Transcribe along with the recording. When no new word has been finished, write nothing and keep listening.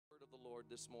Lord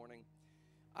this morning.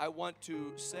 I want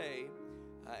to say,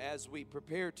 as we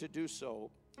prepare to do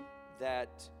so,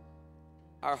 that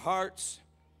our hearts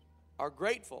are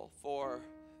grateful for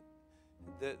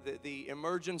the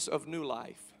emergence of new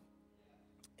life.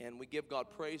 And we give God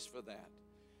praise for that.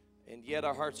 And yet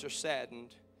our hearts are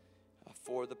saddened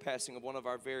for the passing of one of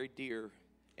our very dear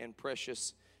and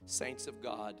precious saints of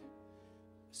God,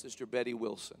 Sister Betty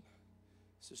Wilson.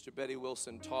 Sister Betty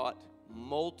Wilson taught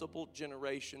multiple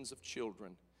generations of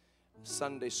children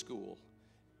Sunday school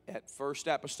at First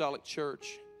Apostolic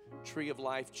Church, Tree of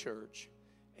Life Church.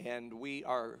 And we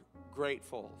are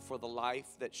grateful for the life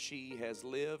that she has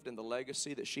lived and the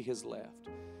legacy that she has left.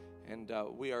 And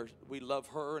we love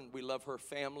her and we love her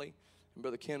family. And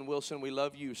Brother Ken Wilson, we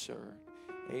love you, sir.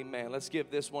 Amen. Let's give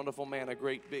this wonderful man a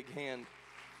great big hand.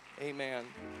 Amen.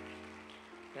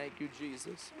 Thank you,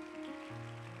 Jesus.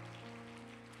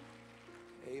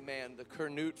 Amen. The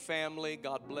Kernut family,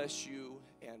 God bless you,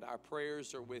 and our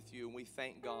prayers are with you, and we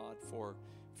thank God for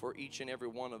each and every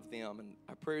one of them, and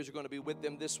our prayers are going to be with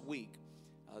them this week.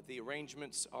 The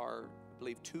arrangements are, I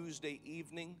believe, Tuesday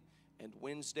evening and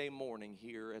Wednesday morning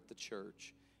here at the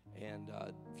church, and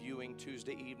viewing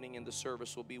Tuesday evening, and the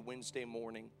service will be Wednesday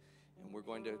morning, and we're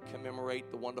going to commemorate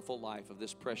the wonderful life of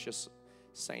this precious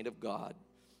saint of God,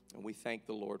 and we thank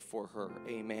the Lord for her.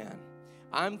 Amen.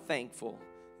 I'm thankful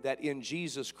that in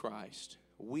Jesus Christ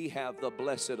we have the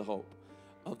blessed hope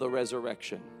of the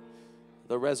resurrection.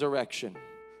 The resurrection.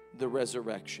 The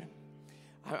resurrection.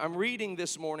 I'm reading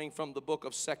this morning from the book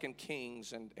of 2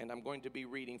 Kings, and I'm going to be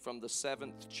reading from the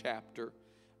 7th chapter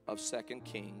of 2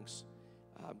 Kings.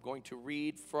 I'm going to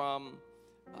read from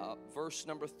verse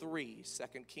number 3,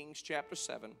 2 Kings chapter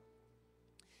 7,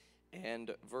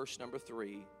 and verse number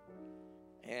 3.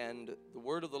 And the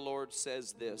word of the Lord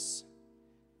says this: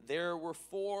 There were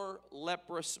 4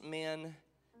 leprous men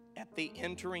at the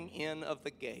entering in of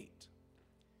the gate.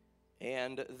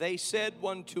 And they said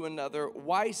one to another,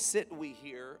 Why sit we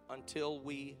here until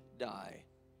we die?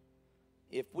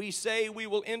 If we say we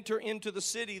will enter into the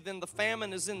city, then the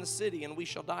famine is in the city, and we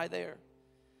shall die there.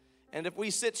 And if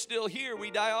we sit still here, we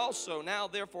die also. Now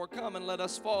therefore come and let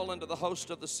us fall into the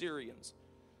host of the Syrians.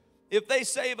 If they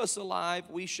save us alive,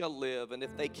 we shall live, and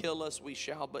if they kill us, we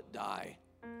shall but die.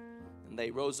 And they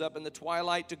rose up in the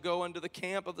twilight to go unto the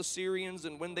camp of the Syrians,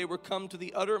 and when they were come to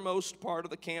the uttermost part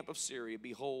of the camp of Syria,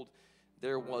 behold,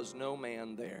 there was no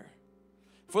man there.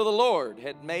 For the Lord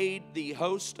had made the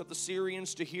host of the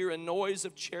Syrians to hear a noise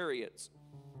of chariots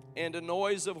and a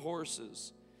noise of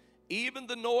horses, even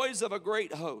the noise of a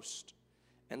great host.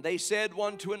 And they said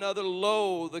one to another,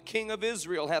 Lo, the king of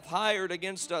Israel hath hired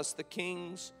against us the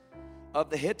kings of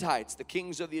the Hittites, the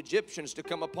kings of the Egyptians, to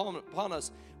come upon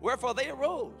us. Wherefore they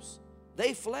arose.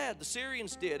 They fled, the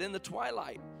Syrians did, in the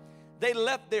twilight. They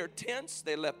left their tents,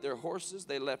 they left their horses,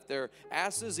 they left their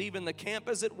asses, even the camp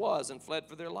as it was, and fled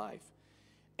for their life.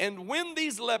 And when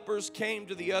these lepers came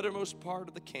to the uttermost part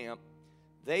of the camp,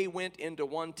 they went into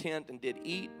one tent and did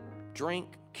eat,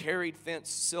 drink, carried thence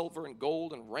silver and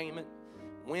gold and raiment,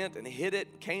 went and hid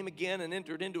it, came again and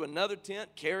entered into another tent,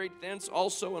 carried thence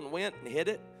also and went and hid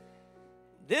it.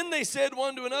 Then they said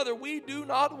one to another, We do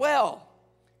not well.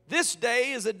 This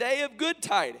day is a day of good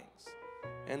tidings,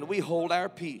 and we hold our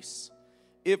peace.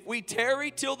 If we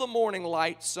tarry till the morning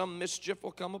light, some mischief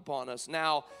will come upon us.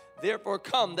 Now, therefore,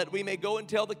 come that we may go and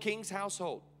tell the king's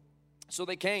household. So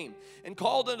they came and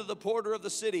called unto the porter of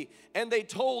the city, and they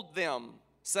told them,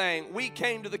 saying, We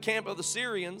came to the camp of the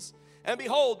Syrians, and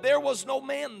behold, there was no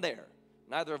man there,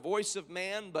 neither a voice of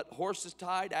man, but horses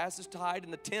tied, asses tied,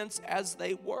 and the tents as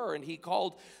they were. And he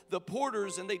called the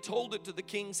porters, and they told it to the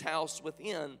king's house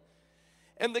within.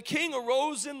 And the king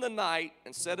arose in the night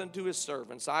and said unto his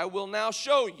servants, I will now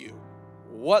show you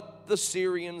what the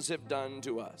Syrians have done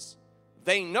to us.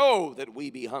 They know that we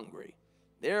be hungry.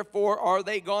 Therefore are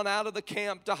they gone out of the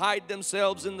camp to hide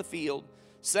themselves in the field,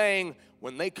 saying,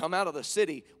 When they come out of the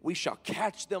city, we shall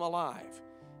catch them alive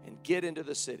and get into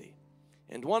the city.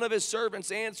 And one of his servants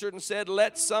answered and said,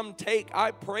 Let some take, I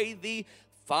pray thee,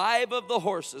 5 of the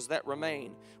horses that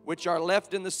remain, which are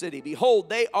left in the city. Behold,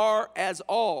 they are as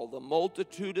all the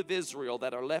multitude of Israel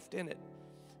that are left in it.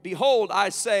 Behold, I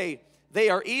say, they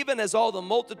are even as all the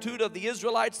multitude of the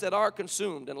Israelites that are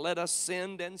consumed, and let us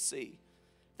send and see.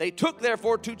 They took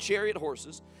therefore 2 chariot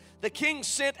horses. The king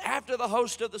sent after the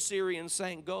host of the Syrians,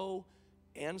 saying, Go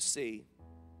and see.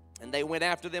 And they went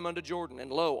after them unto Jordan,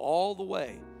 and lo, all the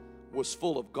way was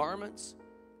full of garments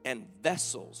and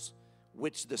vessels,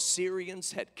 which the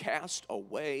Syrians had cast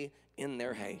away in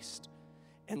their haste.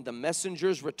 And the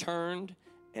messengers returned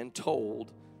and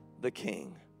told the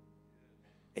king.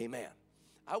 Amen.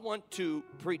 I want to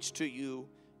preach to you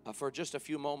for just a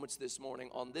few moments this morning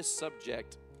on this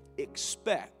subject: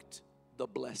 expect the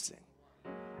blessing.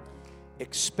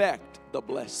 Expect the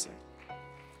blessing.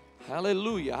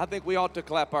 Hallelujah. I think we ought to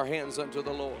clap our hands unto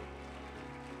the Lord.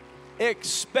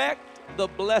 Expect the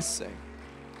blessing.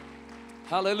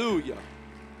 Hallelujah.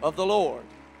 Of the Lord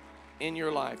in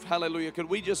your life. Hallelujah. Could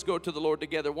we just go to the Lord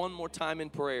together one more time in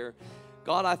prayer?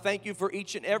 God, I thank you for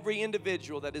each and every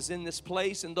individual that is in this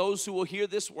place and those who will hear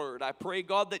this word. I pray,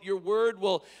 God, that your word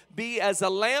will be as a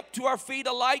lamp to our feet,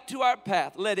 a light to our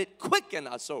path. Let it quicken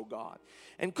us, oh God,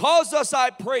 and cause us, I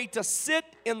pray, to sit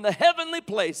in the heavenly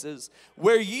places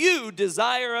where you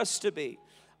desire us to be.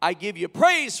 I give you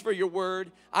praise for your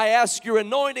word. I ask your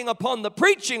anointing upon the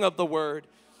preaching of the word,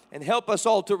 and help us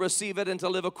all to receive it and to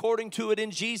live according to it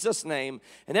in Jesus' name.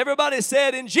 And everybody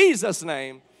said, in Jesus'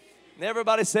 name. And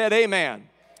everybody said, amen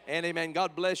and amen.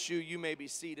 God bless you. You may be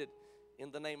seated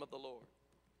in the name of the Lord.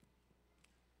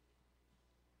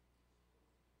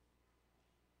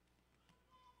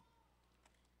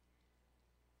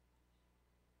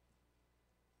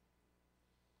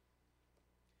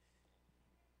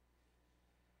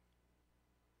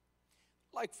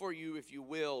 I'd like for you, if you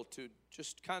will, to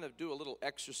just kind of do a little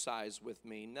exercise with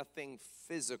me. Nothing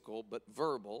physical, but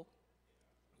verbal.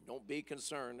 Don't be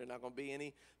concerned. There's not going to be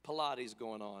any Pilates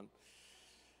going on.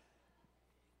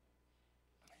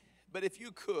 But if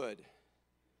you could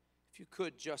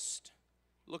just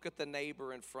look at the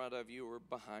neighbor in front of you or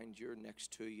behind you or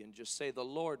next to you and just say, the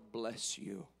Lord bless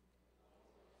you.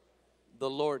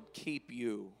 The Lord keep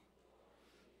you.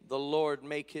 The Lord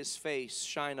make his face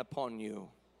shine upon you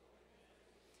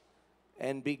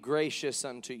and be gracious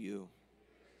unto you.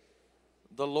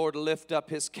 The Lord lift up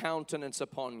his countenance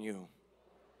upon you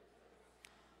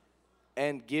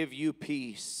and give you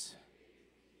peace.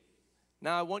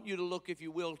 Now I want you to look, if you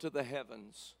will, to the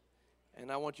heavens, and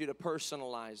I want you to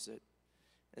personalize it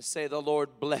and say, the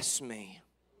Lord bless me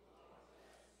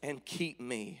and keep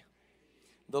me.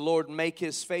 The Lord make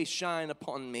his face shine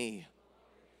upon me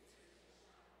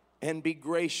and be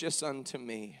gracious unto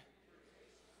me.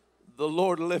 The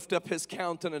Lord lift up his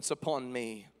countenance upon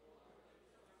me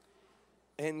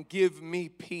and give me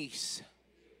peace.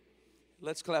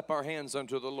 Let's clap our hands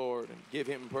unto the Lord and give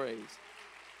him praise.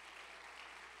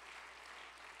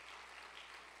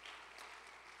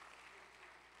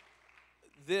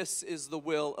 This is the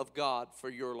will of God for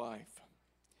your life.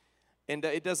 And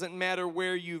it doesn't matter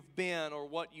where you've been or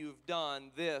what you've done.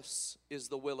 This is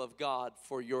the will of God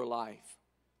for your life.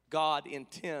 God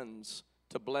intends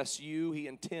to bless you. He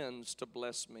intends to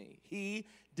bless me. He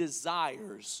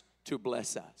desires to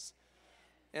bless us.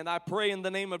 And I pray in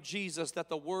the name of Jesus that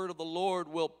the word of the Lord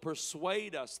will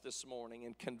persuade us this morning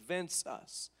and convince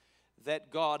us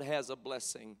that God has a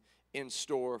blessing in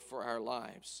store for our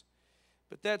lives.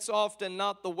 But that's often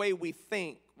not the way we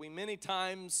think. We many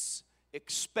times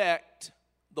expect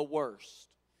the worst.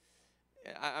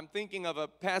 I'm thinking of a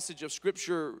passage of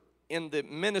Scripture in the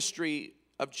ministry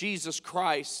of Jesus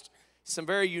Christ. Some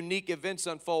very unique events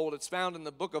unfold. It's found in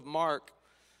the book of Mark.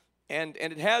 And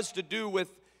it has to do with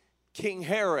King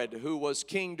Herod, who was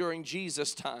king during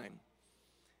Jesus' time.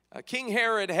 King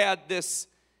Herod had this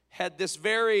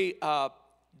very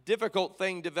difficult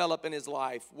thing develop in his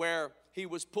life, where he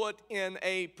was put in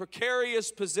a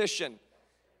precarious position,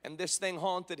 and this thing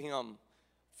haunted him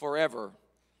forever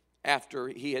after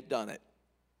he had done it.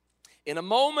 In a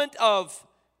moment of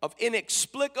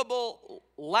inexplicable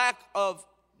lack of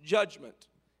judgment,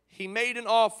 he made an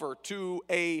offer to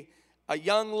a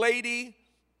young lady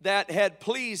that had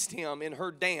pleased him in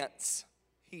her dance.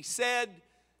 He said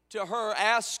to her,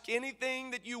 ask anything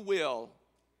that you will,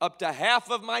 up to half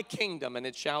of my kingdom, and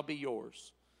it shall be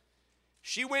yours.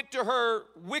 She went to her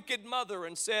wicked mother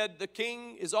and said, the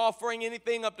king is offering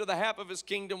anything up to the half of his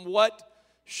kingdom. What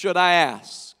should I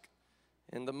ask?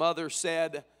 And the mother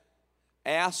said,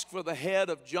 ask for the head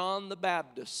of John the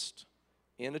Baptist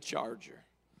in a charger.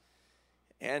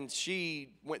 And she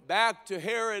went back to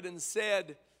Herod and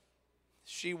said,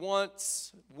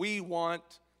 we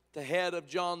want the head of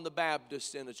John the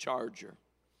Baptist in a charger.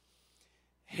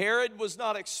 Herod was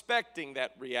not expecting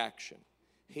that reaction.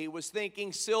 He was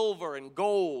thinking silver and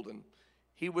gold, and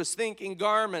he was thinking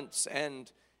garments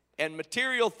and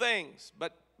material things.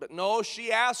 But no,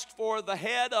 she asked for the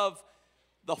head of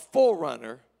the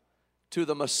forerunner to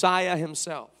the Messiah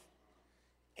himself.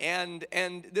 And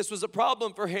this was a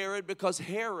problem for Herod, because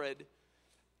Herod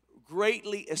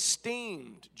greatly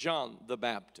esteemed John the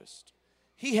Baptist.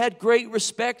 He had great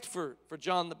respect for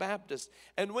John the Baptist.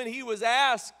 And when he was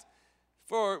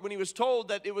told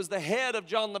that it was the head of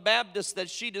John the Baptist that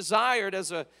she desired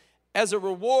as a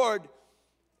reward,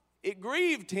 it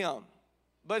grieved him.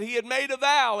 But he had made a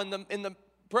vow in the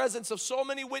presence of so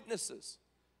many witnesses.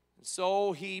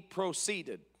 So he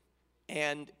proceeded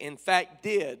and in fact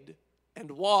did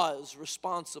and was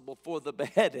responsible for the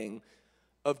beheading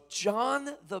of John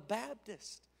the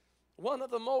Baptist, one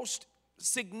of the most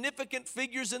significant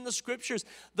figures in the scriptures.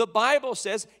 The Bible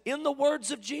says, in the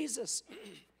words of Jesus,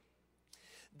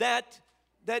 that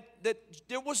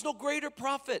there was no greater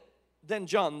prophet than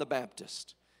John the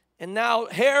Baptist. And now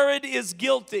Herod is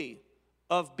guilty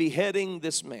of beheading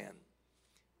this man.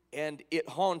 And it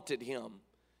haunted him.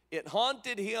 It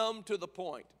haunted him to the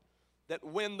point that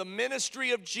when the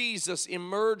ministry of Jesus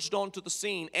emerged onto the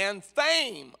scene and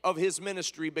fame of his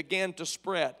ministry began to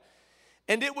spread,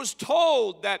 and it was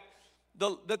told that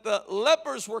the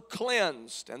lepers were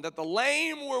cleansed and that the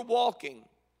lame were walking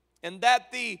and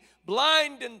that the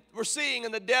blind were seeing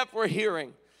and the deaf were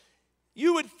hearing,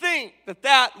 you would think that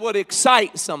that would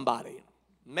excite somebody,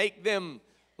 make them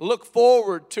look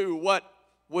forward to what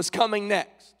was coming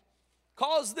next,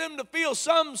 cause them to feel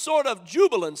some sort of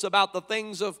jubilance about the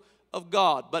things of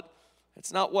God. But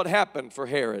that's not what happened for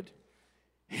Herod.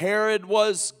 Herod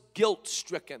was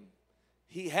guilt-stricken.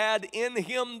 He had in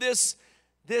him this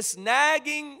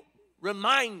nagging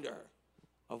reminder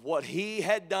of what he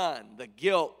had done, the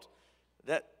guilt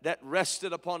that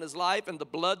rested upon his life and the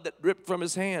blood that dripped from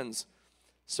his hands.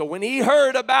 So when he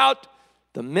heard about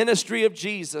the ministry of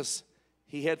Jesus,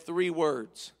 he had 3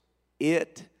 words: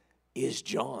 it is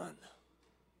John.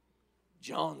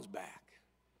 John's back.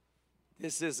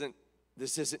 This isn't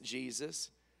Jesus.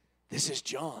 This is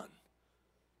John.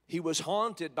 He was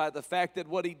haunted by the fact that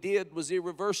what he did was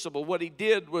irreversible. What he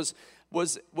did was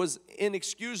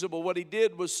inexcusable. What he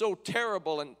did was so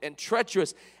terrible and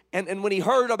treacherous. And when he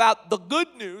heard about the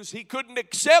good news, he couldn't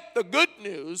accept the good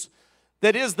news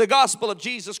that is the gospel of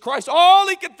Jesus Christ. All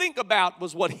he could think about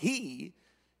was what he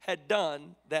had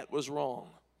done that was wrong.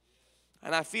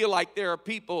 And I feel like there are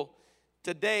people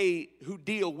today who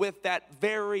deal with that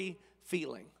very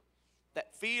feeling.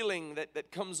 That feeling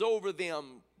that comes over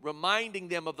them, reminding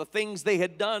them of the things they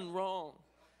had done wrong.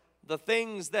 The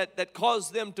things that cause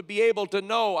them to be able to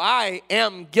know, I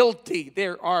am guilty.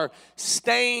 There are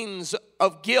stains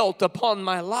of guilt upon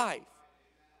my life.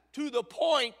 To the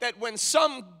point that when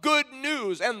some good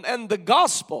news, and the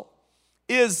gospel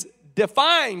is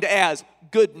defined as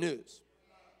good news.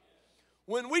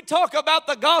 When we talk about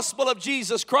the gospel of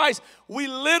Jesus Christ, we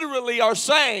literally are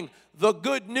saying the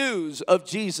good news of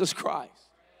Jesus Christ.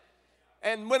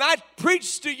 And when I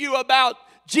preach to you about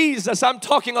Jesus, I'm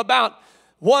talking about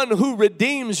one who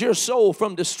redeems your soul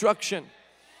from destruction.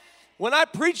 When I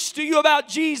preach to you about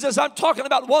Jesus, I'm talking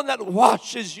about one that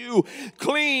washes you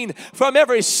clean from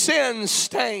every sin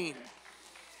stain.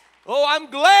 Oh, I'm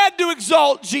glad to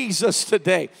exalt Jesus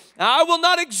today. Now, I will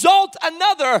not exalt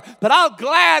another, but I'll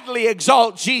gladly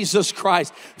exalt Jesus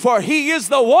Christ. For he is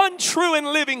the one true and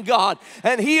living God.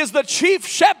 And he is the chief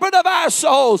shepherd of our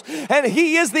souls. And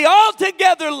he is the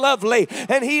altogether lovely.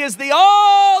 And he is the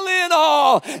all in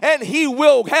all. And he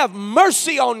will have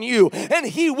mercy on you. And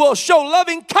he will show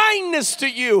loving kindness to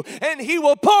you. And he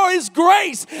will pour his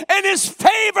grace and his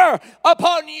favor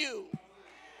upon you.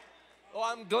 Oh,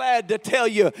 I'm glad to tell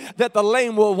you that the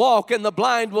lame will walk and the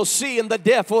blind will see and the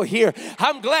deaf will hear.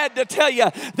 I'm glad to tell you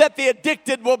that the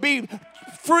addicted will be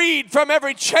freed from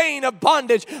every chain of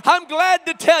bondage. I'm glad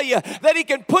to tell you that he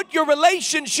can put your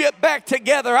relationship back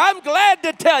together. I'm glad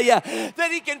to tell you that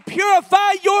he can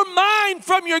purify your mind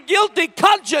from your guilty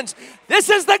conscience. This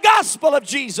is the gospel of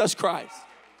Jesus Christ.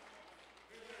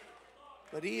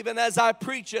 But even as I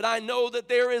preach it, I know that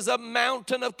there is a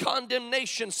mountain of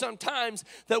condemnation sometimes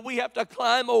that we have to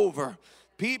climb over.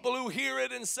 People who hear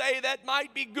it and say that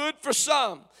might be good for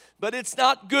some, but it's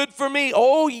not good for me.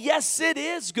 Oh, yes, it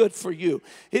is good for you.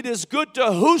 It is good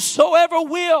to whosoever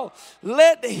will.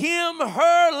 Let him,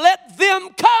 her, let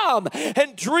them come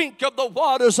and drink of the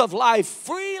waters of life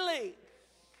freely.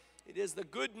 It is the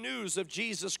good news of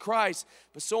Jesus Christ.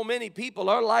 But so many people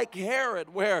are like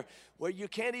Herod, where you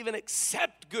can't even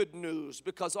accept good news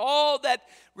because all that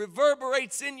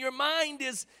reverberates in your mind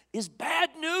is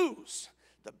bad news.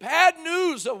 The bad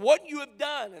news of what you have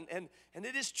done. And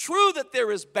it is true that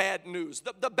there is bad news.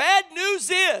 The bad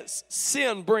news is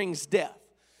sin brings death.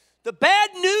 The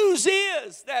bad news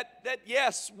is that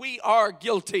yes, we are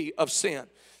guilty of sin.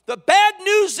 The bad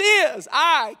news is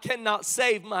I cannot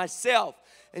save myself.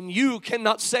 and you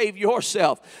cannot save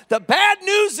yourself. The bad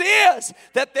news is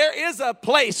that there is a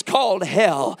place called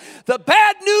hell. The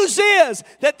bad news is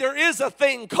that there is a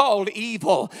thing called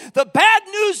evil. The bad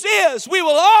news is we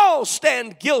will all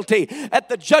stand guilty at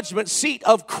the judgment seat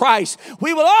of Christ.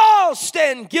 We will all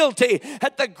stand guilty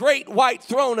at the great white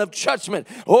throne of judgment.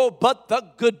 Oh, but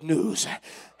the good news,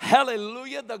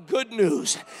 hallelujah, the good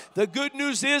news. The good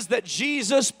news is that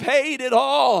Jesus paid it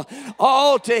all.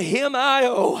 All to him I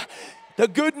owe. The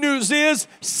good news is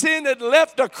sin had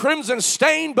left a crimson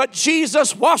stain, but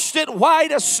Jesus washed it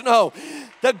white as snow.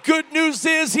 The good news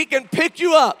is he can pick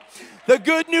you up. The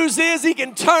good news is he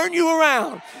can turn you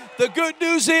around. The good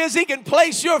news is he can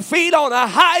place your feet on a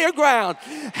higher ground.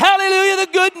 Hallelujah,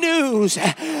 the good news.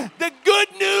 The good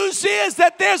news is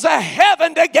that there's a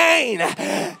heaven to gain.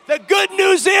 The good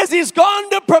news is he's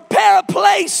gone to prepare a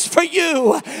place for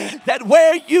you, that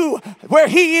where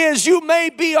he is, you may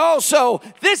be also.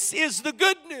 This is the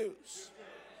good news.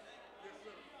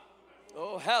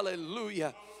 Oh,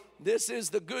 hallelujah. This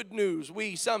is the good news.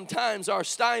 We sometimes are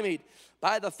stymied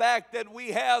by the fact that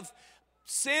we have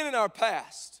sin in our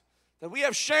past, that we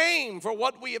have shame for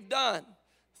what we have done,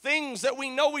 things that we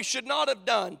know we should not have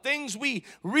done, things we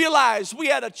realize we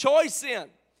had a choice in,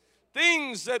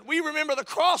 things that we remember the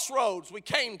crossroads we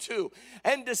came to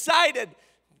and decided,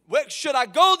 well, should I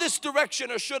go this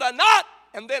direction or should I not?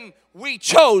 And then we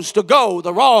chose to go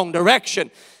the wrong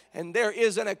direction. And there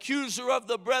is an accuser of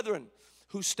the brethren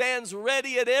who stands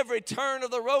ready at every turn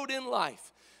of the road in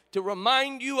life to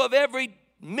remind you of every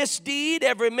misdeed,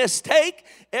 every mistake,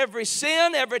 every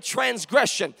sin, every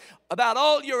transgression, about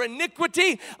all your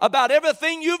iniquity, about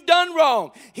everything you've done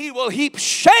wrong. He will heap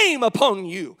shame upon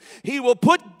you. He will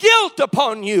put guilt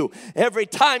upon you. Every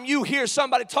time you hear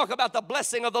somebody talk about the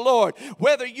blessing of the Lord,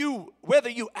 whether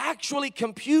you actually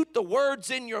compute the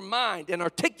words in your mind and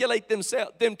articulate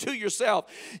them to yourself,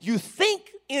 you think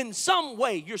in some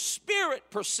way your spirit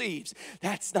perceives,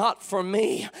 that's not for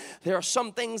me. There are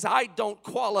some things I don't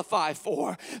qualify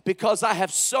for because I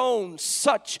have sown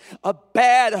such a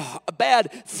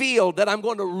bad field that I'm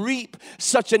going to reap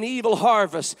such an evil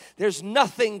harvest. There's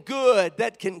nothing good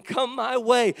that can come my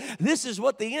way. This is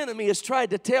what the enemy has tried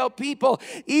to tell people,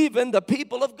 even the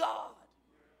people of God.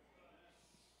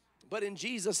 But in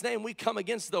Jesus' name, we come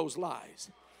against those lies.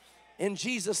 In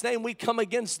Jesus' name, we come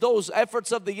against those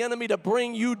efforts of the enemy to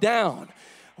bring you down.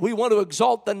 We want to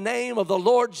exalt the name of the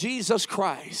Lord Jesus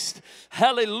Christ.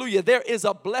 Hallelujah. There is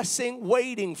a blessing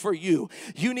waiting for you.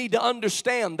 You need to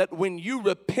understand that when you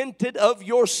repented of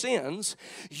your sins,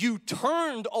 you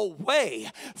turned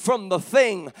away from the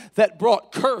thing that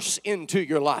brought curse into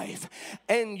your life.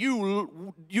 And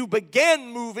you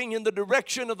began moving in the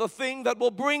direction of the thing that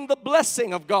will bring the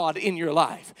blessing of God in your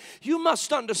life. You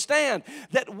must understand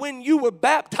that when you were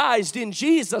baptized in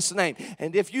Jesus' name,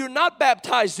 and if you're not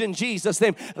baptized in Jesus'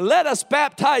 name, let us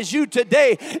baptize you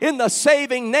today in the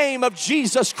saving name of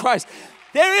Jesus Christ.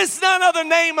 There is none other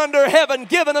name under heaven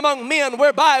given among men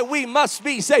whereby we must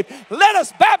be saved. Let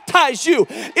us baptize you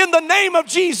in the name of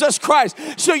Jesus Christ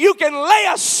so you can lay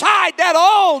aside that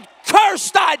old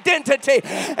cursed identity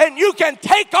and you can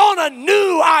take on a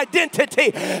new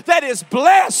identity that is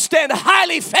blessed and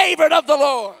highly favored of the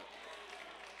Lord.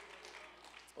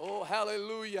 Oh,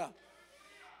 hallelujah.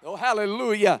 Oh,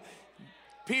 hallelujah.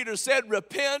 Peter said,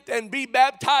 repent and be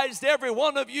baptized, every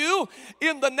one of you,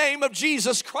 in the name of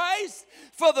Jesus Christ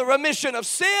for the remission of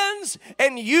sins,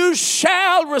 and you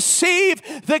shall receive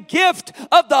the gift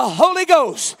of the Holy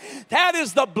Ghost. That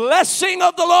is the blessing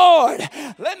of the Lord.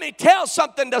 Let me tell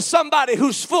something to somebody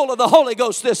who's full of the Holy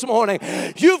Ghost this morning.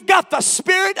 You've got the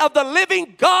Spirit of the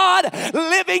living God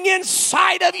living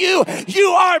inside of you. You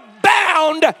are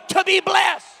bound to be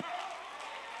blessed.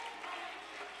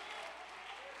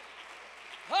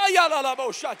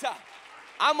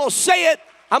 I'm going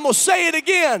to say it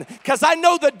again because I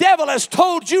know the devil has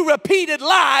told you repeated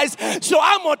lies, so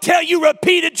I'm going to tell you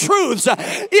repeated truths.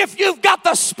 If you've got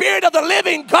the Spirit of the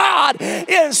living God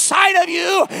inside of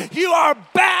you, you are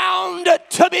bound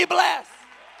to be blessed.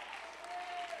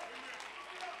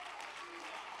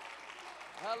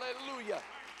 Hallelujah.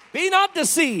 Be not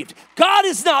deceived. God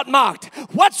is not mocked.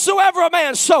 Whatsoever a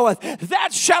man soweth,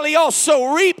 that shall he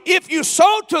also reap. If you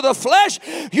sow to the flesh,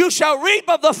 you shall reap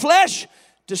of the flesh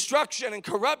destruction and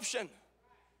corruption.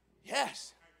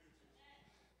 Yes.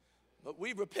 But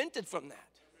we repented from that.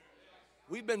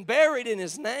 We've been buried in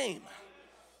his name.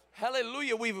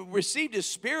 Hallelujah. We've received his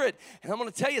Spirit. And I'm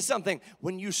going to tell you something.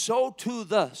 When you sow to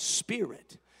the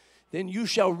Spirit, then you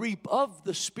shall reap of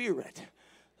the Spirit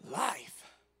life.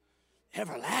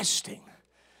 Everlasting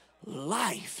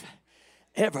life,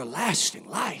 everlasting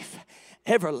life,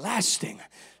 everlasting.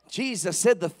 Jesus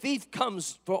said the thief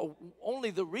comes for only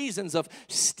the reasons of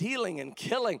stealing and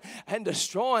killing and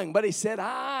destroying. But he said,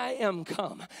 I am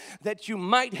come that you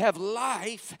might have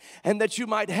life and that you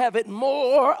might have it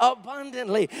more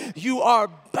abundantly. You are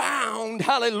bound,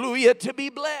 hallelujah, to be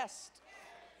blessed.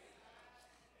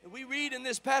 We read in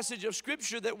this passage of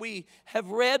Scripture that we have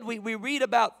read, we read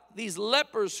about these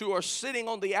lepers who are sitting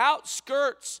on the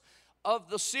outskirts of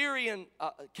the Syrian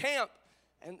camp.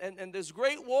 And there's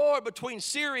great war between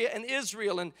Syria and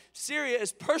Israel. And Syria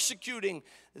is persecuting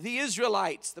the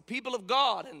Israelites, the people of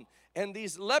God. And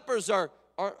these lepers are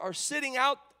sitting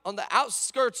out on the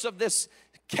outskirts of this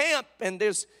camp. And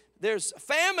there's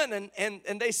famine.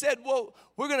 And they said, well,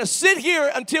 we're going to sit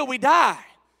here until we die.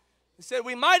 He said,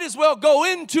 we might as well go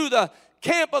into the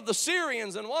camp of the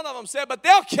Syrians. And one of them said, but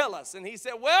they'll kill us. And he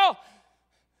said, well,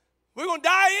 we're going to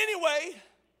die anyway.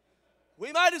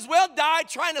 We might as well die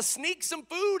trying to sneak some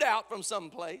food out from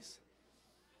someplace.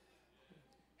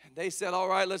 And they said, all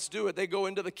right, let's do it. They go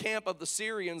into the camp of the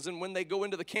Syrians. And when they go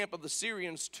into the camp of the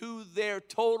Syrians, to their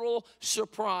total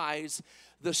surprise,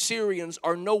 the Syrians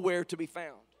are nowhere to be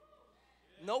found.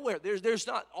 Nowhere. There's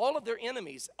not. All of their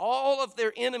enemies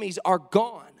are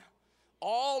gone.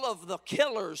 All of the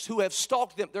killers who have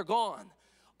stalked them, they're gone.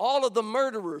 All of the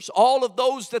murderers, all of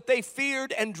those that they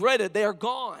feared and dreaded, they are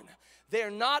gone. They're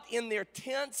not in their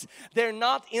tents. They're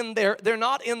not in their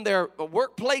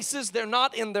workplaces. They're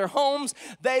not in their homes.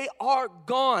 They are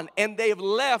gone, and they've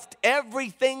left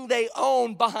everything they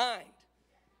own behind.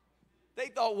 They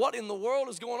thought, what in the world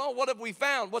is going on? What have we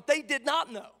found? What they did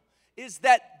not know is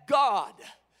that God,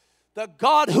 the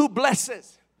God who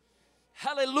blesses,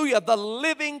 hallelujah, the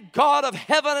living God of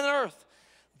heaven and earth,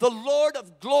 the Lord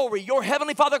of glory, your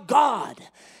heavenly Father God,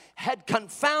 had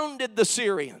confounded the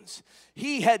Syrians.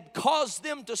 He had caused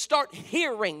them to start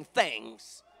hearing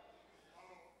things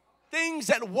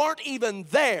that weren't even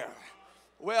there.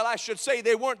 Well, I should say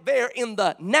they weren't there in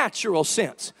the natural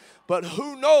sense, but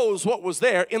who knows what was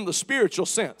there in the spiritual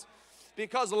sense.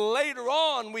 Because later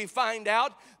on we find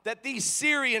out that these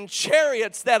Syrian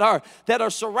chariots that are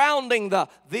surrounding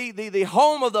the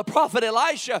home of the prophet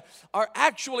Elisha are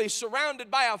actually surrounded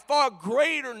by a far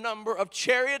greater number of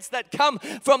chariots that come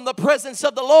from the presence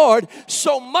of the Lord,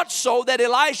 so much so that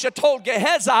Elisha told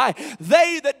Gehazi,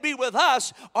 they that be with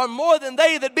us are more than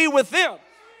they that be with them.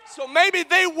 So maybe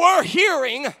they were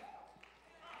hearing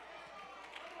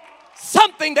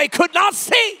something they could not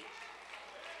see.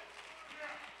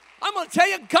 I'm going to tell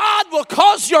you, God will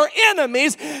cause your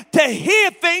enemies to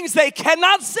hear things they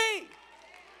cannot see.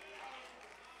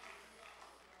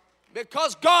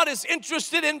 Because God is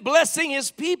interested in blessing His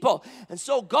people. And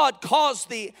so God caused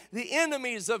the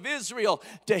enemies of Israel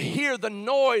to hear the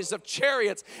noise of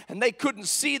chariots. And they couldn't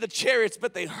see the chariots,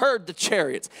 but they heard the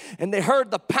chariots. And they heard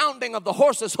the pounding of the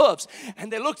horses' hoofs.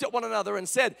 And they looked at one another and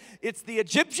said, it's the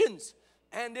Egyptians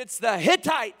and it's the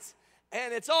Hittites.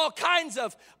 And it's all kinds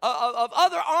of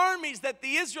other armies that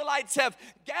the Israelites have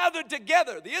gathered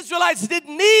together. The Israelites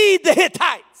didn't need the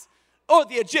Hittites or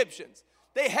the Egyptians.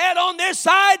 They had on their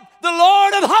side the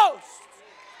Lord of hosts.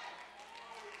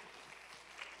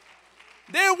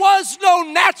 There was no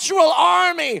natural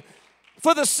army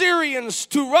for the Syrians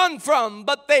to run from,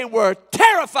 but they were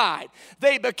terrified.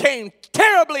 They became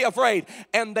terribly afraid,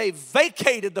 and they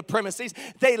vacated the premises.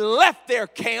 They left their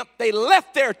camp. They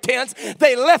left their tents.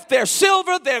 They left their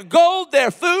silver, their gold,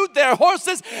 their food, their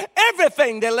horses,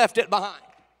 everything. They left it behind.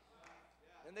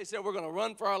 And they said, we're going to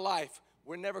run for our life.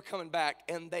 We're never coming back.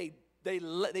 And they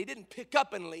didn't pick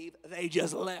up and leave. They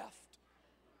just left.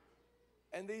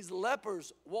 And these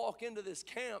lepers walk into this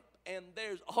camp, and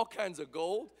there's all kinds of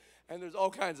gold, and there's all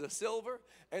kinds of silver,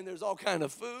 and there's all kinds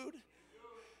of food.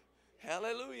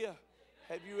 Hallelujah.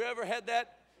 Have you ever had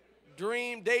that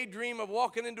daydream of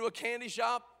walking into a candy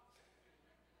shop?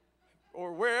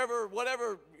 Or wherever,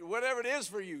 whatever it is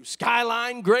for you,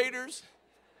 Skyline Graders,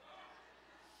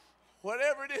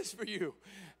 whatever it is for you,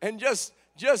 and just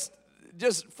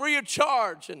free of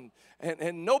charge,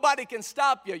 and nobody can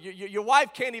stop you. Your wife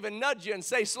can't even nudge you and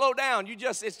say, slow down.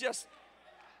 It's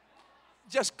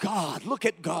just God. Look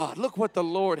at God. Look what the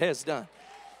Lord has done.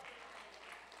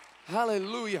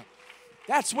 Hallelujah.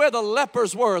 That's where the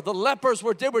lepers were. The lepers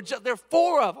were, there are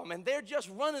 4 of them, and they're just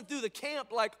running through the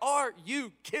camp like, are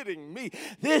you kidding me?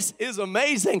 This is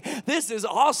amazing. This is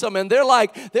awesome. And they're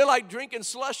like drinking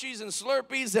slushies and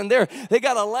Slurpees, and they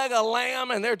got a leg of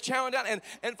lamb, and they're chowing down.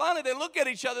 And finally they look at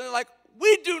each other, and they're like,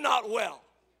 we do not well.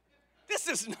 This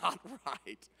is not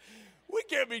right. We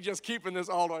can't be just keeping this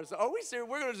all to ourselves. Are we serious?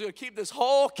 We're going to keep this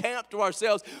whole camp to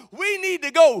ourselves. We need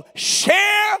to go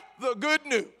share the good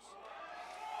news.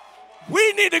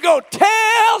 We need to go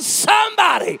tell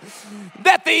somebody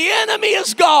that the enemy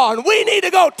is gone. We need to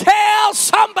go tell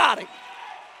somebody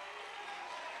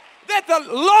that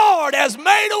the Lord has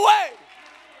made a way.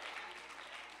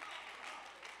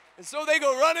 And so they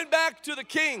go running back to the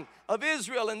king of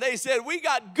Israel, and they said, we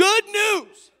got good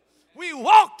news. We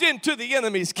walked into the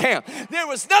enemy's camp. There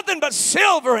was nothing but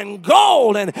silver and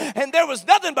gold, and there was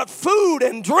nothing but food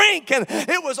and drink, and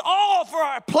it was all for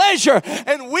our pleasure.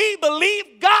 And we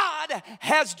believe God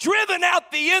has driven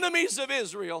out the enemies of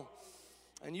Israel.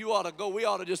 And you ought to go. We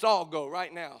ought to just all go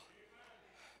right now.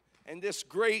 And this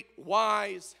great,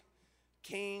 wise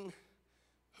king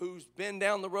who's been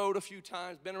down the road a few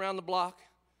times, been around the block,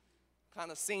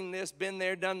 kind of seen this, been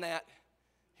there, done that.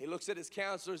 He looks at his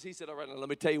counselors. He said, all right, now let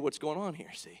me tell you what's going on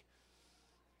here. See,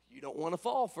 you don't want to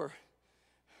fall for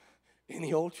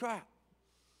any old trap.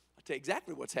 I'll tell you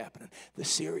exactly what's happening. The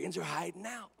Syrians are hiding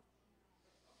out.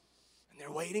 And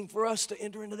they're waiting for us to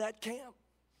enter into that camp.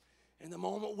 And the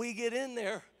moment we get in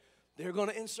there, they're going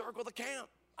to encircle the camp.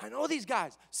 I know these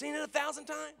guys. Seen it 1,000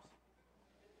 times.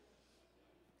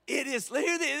 It is,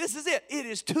 this is it. It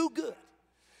is too good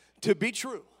to be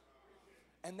true.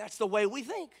 And that's the way we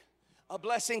think. A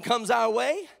blessing comes our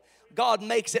way. God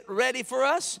makes it ready for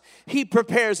us. He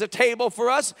prepares a table for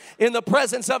us in the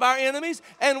presence of our enemies,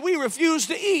 and we refuse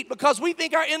to eat because we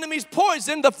think our enemies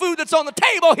poisoned the food that's on the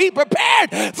table He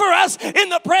prepared for us in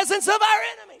the presence of our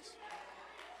enemies.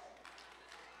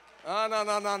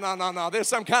 Oh, no. There's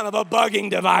some kind of a bugging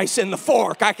device in the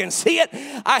fork. I can see it.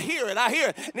 I hear it.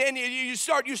 And you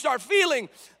start feeling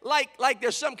like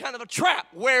there's some kind of a trap.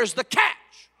 Where's the catch?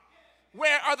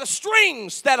 Where are the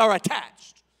strings that are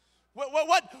attached?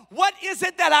 What is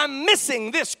it that I'm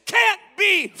missing? This can't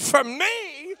be for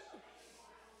me.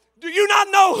 Do you not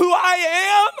know who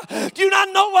I am? Do you not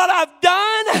know what I've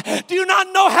done? Do you not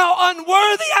know how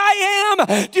unworthy I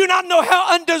am? Do you not know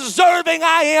how undeserving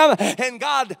I am? And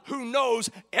God, who knows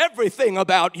everything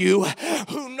about you,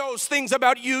 who knows things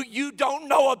about you you don't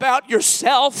know about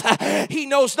yourself. He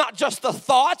knows not just the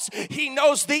thoughts, He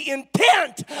knows the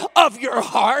intent of your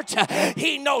heart.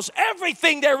 He knows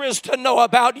everything there is to know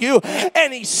about you,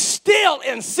 and He still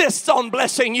insists on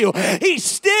blessing you. He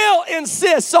still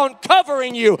insists on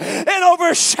covering you and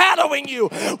overshadowing you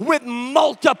with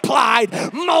multiplied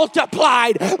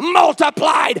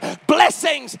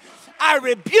blessings. I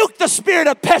rebuke the spirit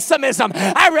of pessimism.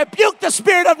 I rebuke the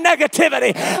spirit of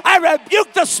negativity. I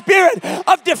rebuke the spirit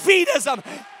of defeatism.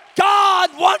 God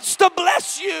wants to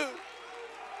bless you.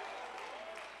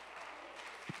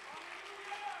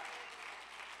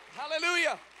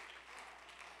 Hallelujah.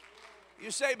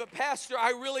 You say, but Pastor, I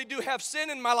really do have sin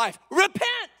in my life.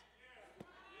 Repent.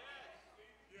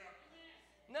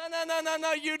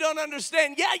 No, you don't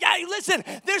understand. Yeah, listen,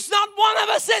 there's not one of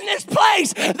us in this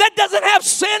place that doesn't have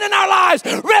sin in our lives.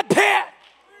 Repent.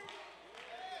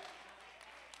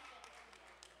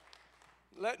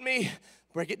 Let me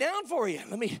break it down for you.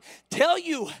 Let me tell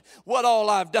you what all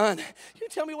I've done. You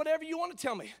tell me whatever you want to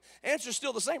tell me. Answer's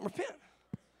still the same, repent.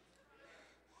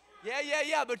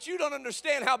 Yeah, but you don't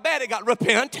understand how bad it got.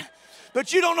 Repent.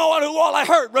 But you don't know who all I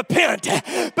hurt. Repent.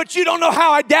 But you don't know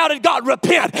how I doubted God.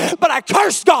 Repent. But I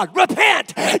cursed God.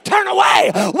 Repent. Turn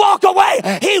away. Walk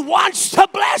away. He wants to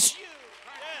bless you.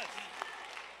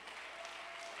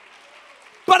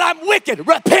 But I'm wicked.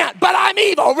 Repent. But I'm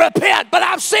evil. Repent. But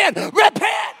I've sinned.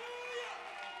 Repent.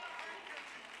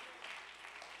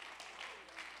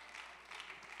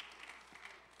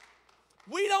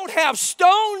 We don't have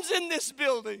stones in this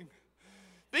building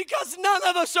because none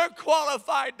of us are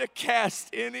qualified to cast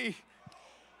any.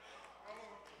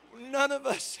 None of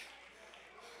us.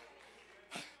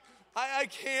 I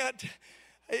can't.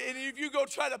 And if you go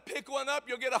try to pick one up,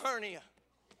 you'll get a hernia.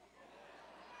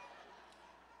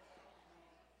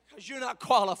 Because you're not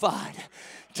qualified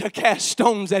to cast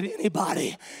stones at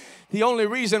anybody. The only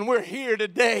reason we're here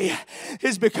today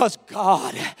is because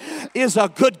God is a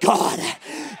good God.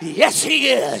 Yes, He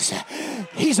is.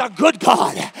 He's a good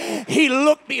God. He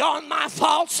looked beyond my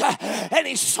faults and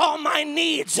He saw my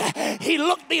needs. He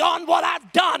looked beyond what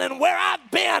I've done and where I've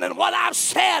been and what I've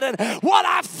said and what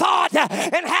I've thought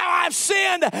and how I've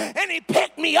sinned. And He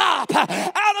picked me up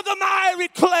out of the miry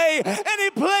clay and He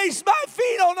placed my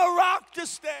feet on a rock to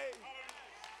stay.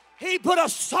 He put a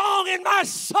song in my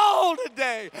soul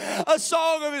today, a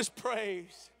song of His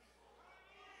praise,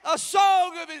 a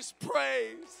song of His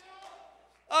praise,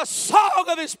 a song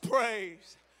of His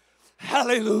praise.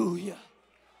 Hallelujah.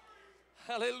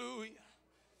 Hallelujah.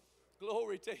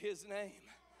 Glory to His name.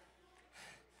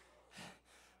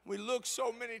 We look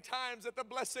so many times at the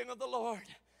blessing of the Lord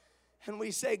and we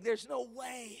say, there's no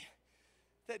way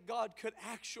that God could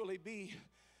actually be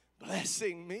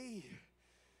blessing me.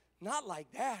 Not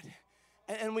like that.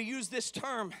 And we use this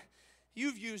term.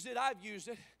 You've used it. I've used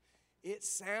it. It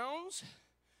sounds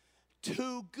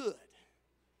too good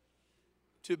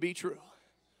to be true.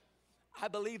 I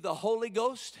believe the Holy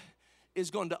Ghost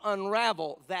is going to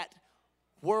unravel that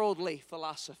worldly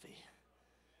philosophy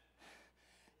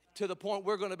to the point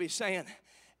we're going to be saying,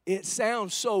 it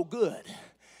sounds so good,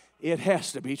 it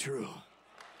has to be true.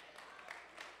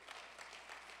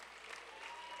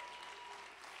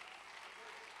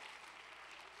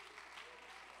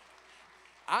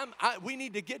 We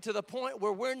need to get to the point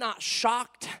where we're not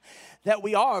shocked that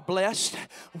we are blessed.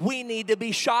 We need to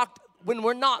be shocked when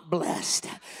we're not blessed.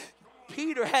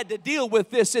 Peter had to deal with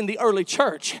this in the early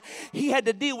church. He had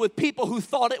to deal with people who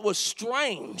thought it was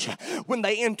strange when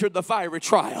they entered the fiery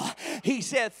trial. He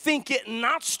said, think it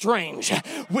not strange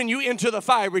when you enter the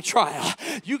fiery trial.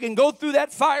 You can go through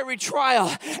that fiery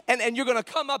trial and you're going to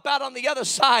come up out on the other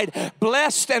side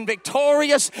blessed and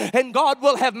victorious, and God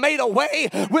will have made a way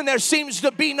when there seems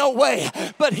to be no way.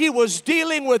 But he was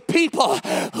dealing with people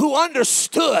who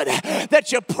understood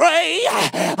that you pray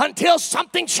until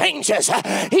something changes.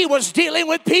 He was dealing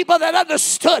with people that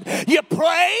understood you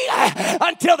pray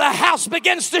until the house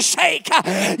begins to shake.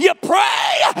 You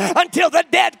pray until the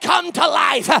dead come to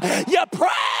life. You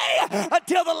pray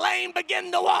until the lame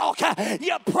begin to walk.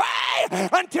 You pray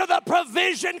until the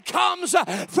provision comes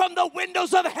from the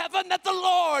windows of heaven that the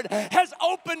Lord has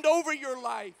opened over your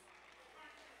life.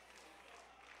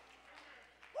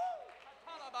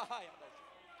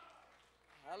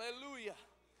 Hallelujah.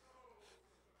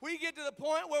 We get to the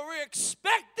point where we're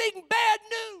expecting bad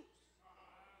news.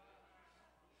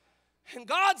 And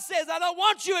God says, I don't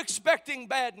want you expecting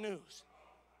bad news.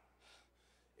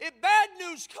 If bad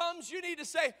news comes, you need to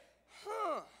say,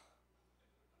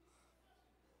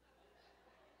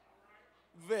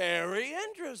 very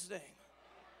interesting.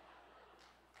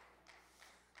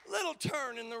 Little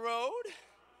turn in the road,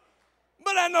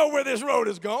 but I know where this road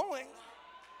is going.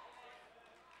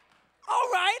 All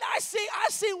right, I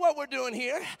see what we're doing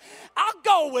here. I'll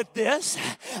go with this.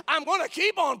 I'm going to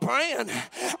keep on praying.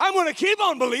 I'm going to keep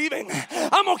on believing.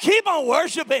 I'm going to keep on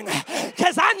worshiping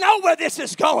because I know where this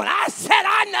is going. I said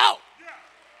I know.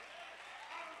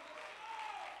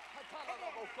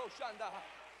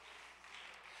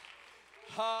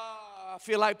 I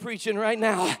feel like preaching right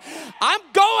now. I'm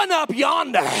going up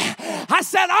yonder. I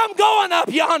said, I'm going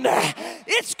up yonder.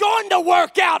 It's going to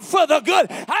work out for the good.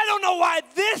 I don't know why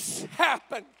this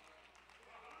happened.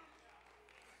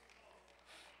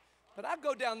 But I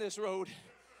go down this road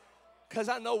because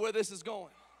I know where this is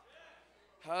going.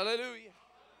 Hallelujah.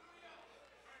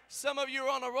 Some of you are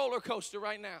on a roller coaster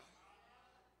right now.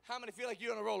 How many feel like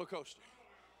you're on a roller coaster?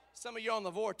 Some of you are on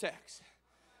the vortex.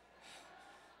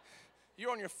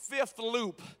 You're on your fifth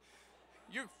loop.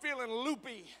 You're feeling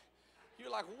loopy. You're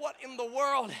like, what in the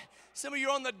world? Some of you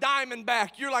are on the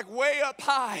Diamondback. You're like way up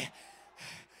high.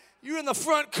 You're in the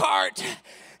front cart.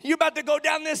 You're about to go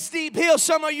down this steep hill.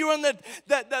 Some of you are in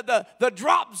the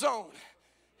drop zone.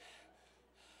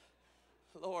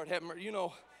 Lord have mercy. You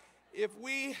know, if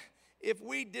we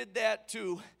did that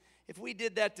to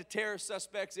terror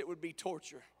suspects, it would be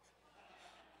torture.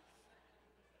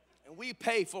 And we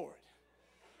pay for it.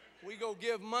 We go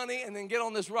give money and then get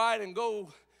on this ride and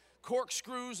go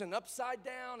corkscrews and upside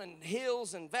down and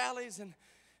hills and valleys.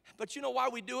 But you know why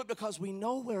we do it? Because we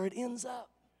know where it ends up.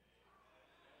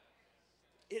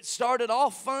 It started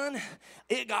off fun.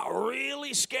 It got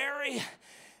really scary.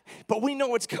 But we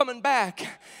know it's coming back.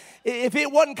 If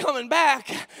it wasn't coming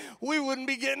back, we wouldn't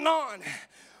be getting on.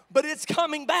 But it's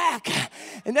coming back.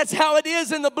 And that's how it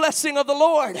is in the blessing of the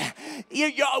Lord.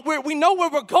 We know where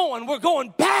we're going. We're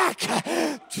going back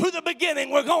to the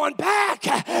beginning. We're going back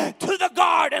to the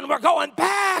garden. We're going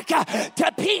back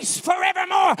to peace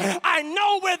forevermore. I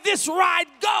know where this ride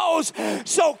goes,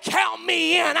 so count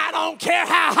me in. I don't care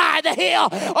how high the hill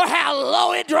or how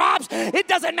low it drops. It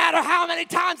doesn't matter how many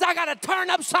times I got to turn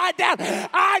upside down.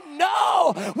 I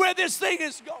know where this thing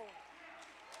is going.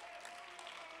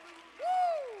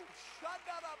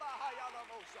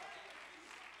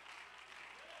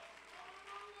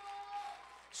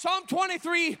 Psalm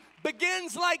 23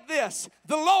 begins like this.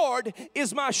 The Lord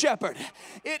is my shepherd.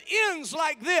 It ends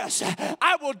like this.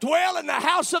 I will dwell in the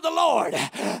house of the Lord.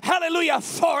 Hallelujah,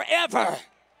 forever.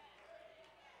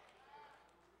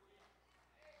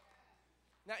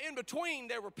 Now in between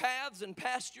there were paths and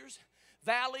pastures,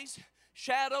 valleys,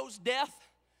 shadows, death.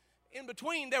 In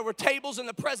between there were tables in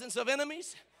the presence of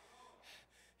enemies.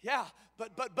 Yeah,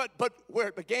 but where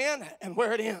it began and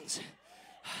where it ends.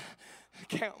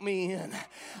 Count me in.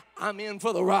 I'm in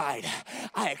for the ride.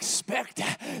 I expect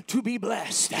to be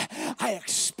blessed. I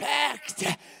expect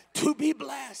to be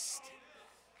blessed.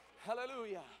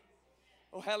 Hallelujah.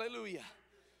 Oh, hallelujah.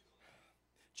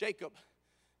 Jacob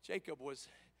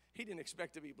he didn't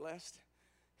expect to be blessed.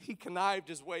 He connived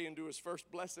his way into his first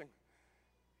blessing.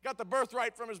 Got the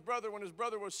birthright from his brother when his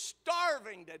brother was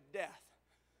starving to death.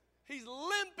 He's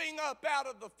limping up out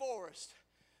of the forest.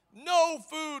 No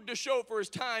food to show for his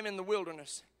time in the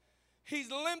wilderness. He's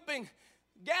limping,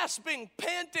 gasping,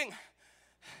 panting.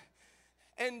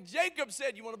 And Jacob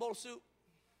said, "You want a bowl of soup?"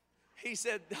 He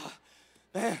said,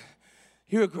 "Man,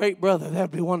 you're a great brother.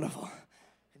 That'd be wonderful."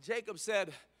 And Jacob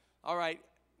said, "All right,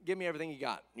 give me everything you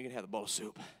got. You can have the bowl of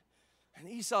soup." And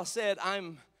Esau said,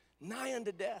 "I'm nigh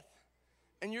unto death.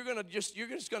 And you're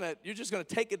just gonna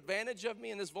take advantage of me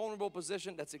in this vulnerable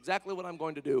position. That's exactly what I'm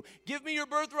going to do. Give me your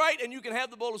birthright and you can have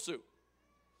the bowl of soup."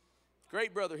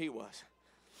 Great brother he was.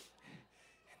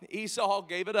 And Esau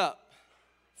gave it up.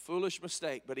 Foolish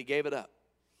mistake, but he gave it up.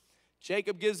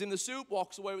 Jacob gives him the soup,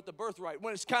 walks away with the birthright.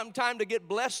 When it's time to get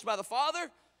blessed by the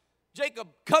father,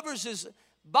 Jacob covers his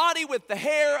body with the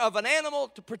hair of an animal,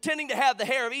 pretending to have the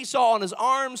hair of Esau on his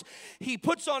arms. He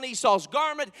puts on Esau's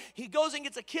garment. He goes and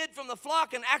gets a kid from the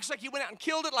flock and acts like he went out and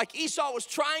killed it, like Esau was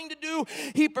trying to do.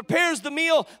 He prepares the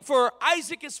meal for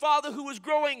Isaac, his father, who was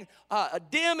growing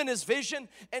dim in his vision.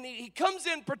 And he comes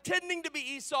in pretending to be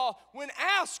Esau. When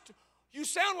asked, "You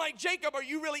sound like Jacob. Are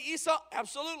you really Esau?"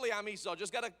 "Absolutely, I'm Esau.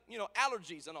 Just got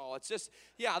allergies and all. It's just,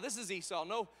 yeah, this is Esau.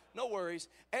 No worries."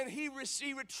 And he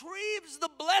retrieves the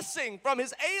blessing from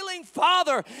his ailing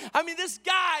father. I mean, this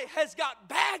guy has got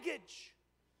baggage.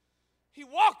 He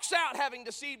walks out having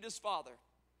deceived his father.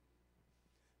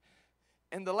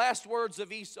 And the last words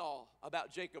of Esau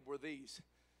about Jacob were these,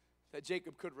 that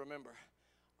Jacob could remember: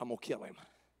 "I'm going to kill him."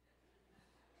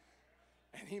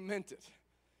 And he meant it.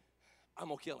 I'm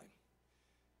going to kill him.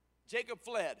 Jacob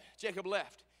fled. Jacob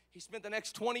left. He spent the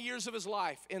next 20 years of his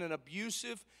life in an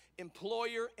abusive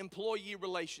employer-employee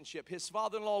relationship. His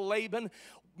father-in-law Laban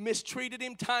mistreated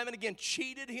him time and again,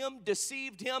 cheated him,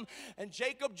 deceived him, and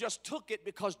Jacob just took it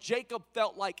because Jacob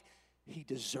felt like he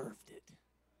deserved it.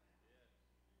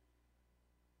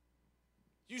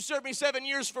 "You served me 7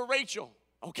 years for Rachel."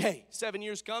 Okay, 7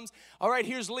 years comes. "All right,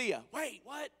 here's Leah." "Wait,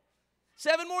 what?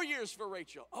 7 more years for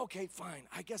Rachel." "Okay, fine.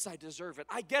 I guess I deserve it.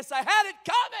 I guess I had it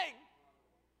coming.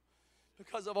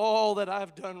 Because of all that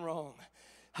I've done wrong,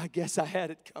 I guess I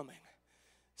had it coming."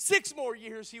 6 more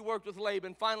years he worked with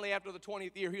Laban. Finally, after the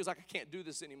 20th year, he was like, "I can't do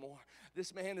this anymore.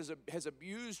 This man has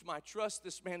abused my trust.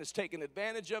 This man has taken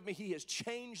advantage of me. He has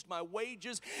changed my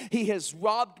wages. He has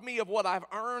robbed me of what I've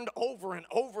earned over and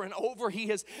over and over. He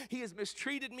has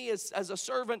mistreated me as a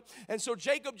servant." And so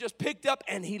Jacob just picked up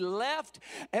and he left.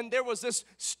 And there was this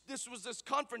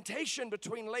confrontation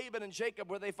between Laban and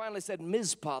Jacob where they finally said,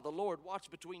 "Mizpah, the Lord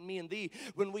watch between me and thee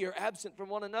when we are absent from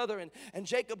one another." And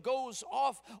Jacob goes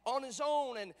off on his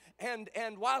own.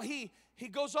 And while he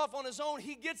goes off on his own,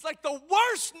 he gets like the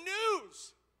worst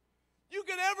news you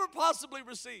could ever possibly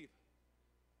receive.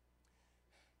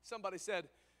 Somebody said,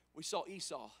 "We saw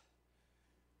Esau.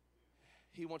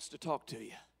 He wants to talk to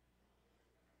you."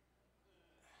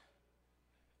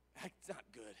 That's not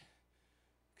good.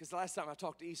 Because the last time I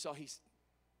talked to Esau, he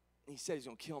said he's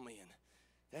going to kill me, and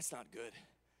that's not good.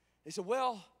 They said,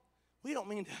 "Well, we don't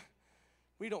mean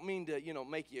to,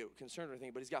 make you concerned or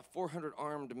anything, but he's got 400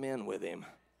 armed men with him."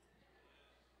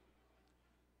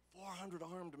 400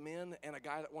 armed men and a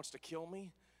guy that wants to kill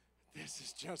me? This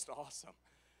is just awesome.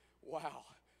 Wow.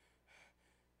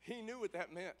 He knew what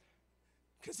that meant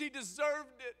because he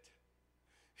deserved it.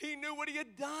 He knew what he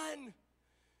had done.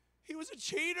 He was a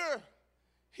cheater.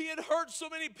 He had hurt so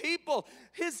many people.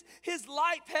 His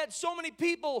life had so many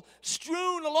people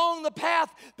strewn along the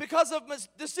path because of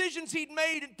decisions he'd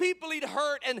made and people he'd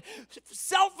hurt and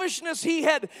selfishness he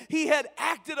had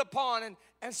acted upon.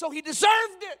 And so he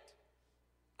deserved it.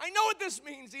 I know what this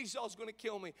means. Esau's going to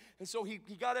kill me. And so he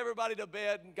got everybody to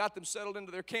bed and got them settled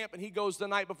into their camp. And he goes the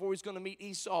night before he's going to meet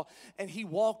Esau. And he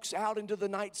walks out into the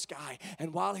night sky.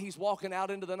 And while he's walking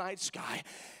out into the night sky,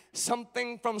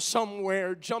 something from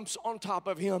somewhere jumps on top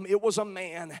of him. It was a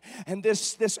man. And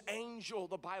this angel,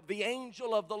 the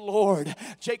angel of the Lord,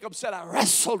 Jacob said, "I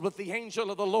wrestled with the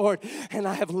angel of the Lord and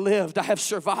I have lived. I have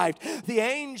survived." The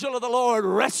angel of the Lord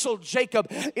wrestled Jacob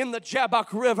in the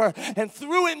Jabbok River and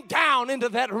threw him down into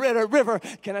that river.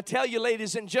 Can I tell you,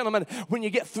 ladies and gentlemen, when you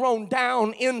get thrown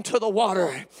down into the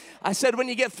water, I said when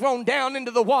you get thrown down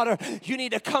into the water, you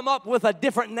need to come up with a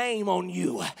different name on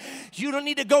you. You don't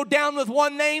need to go down with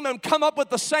one name and come up with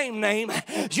the same name.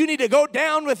 You need to go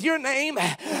down with your name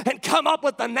and come up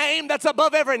with the name that's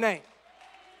above every name.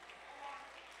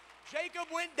 Jacob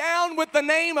went down with the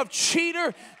name of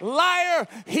cheater, liar,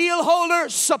 heel holder,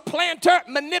 supplanter,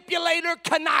 manipulator,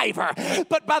 conniver.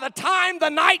 But by the time the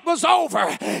night was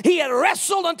over, he had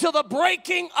wrestled until the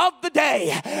breaking of the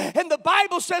day. And the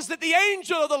Bible says that the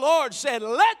angel of the Lord said,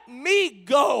 "Let me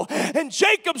go." And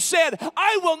Jacob said,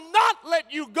 "I will not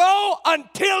let you go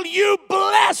until you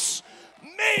bless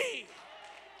me."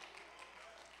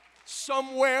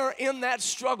 Somewhere in that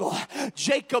struggle,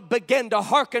 Jacob began to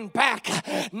hearken back,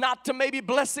 not to maybe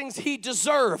blessings he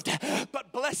deserved,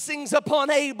 but blessings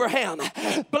upon Abraham,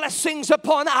 blessings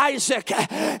upon Isaac,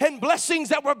 and blessings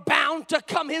that were bound to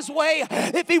come his way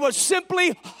if he would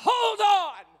simply hold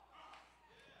on.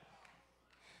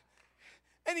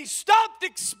 And he stopped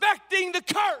expecting the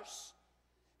curse,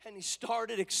 and he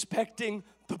started expecting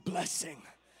the blessing.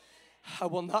 I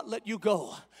will not let you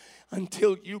go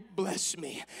until you bless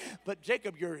me. But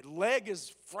Jacob, your leg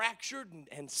is fractured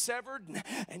and severed,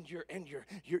 and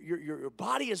your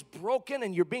body is broken,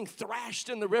 and you're being thrashed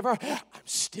in the river. I'm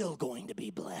still going to be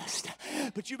blessed.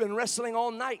 But you've been wrestling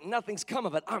all night and nothing's come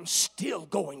of it. I'm still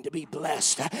going to be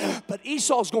blessed. But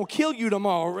Esau's going to kill you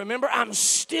tomorrow. Remember, I'm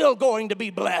still going to be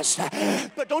blessed.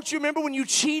 But don't you remember when you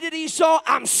cheated Esau?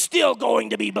 I'm still going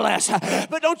to be blessed.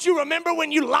 But don't you remember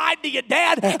when you lied to your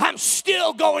dad? I'm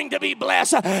still going to be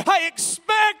blessed. I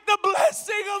expect the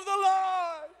blessing of the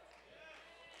Lord.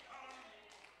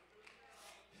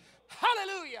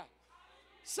 Hallelujah.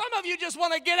 Some of you just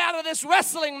want to get out of this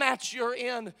wrestling match you're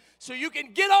in so you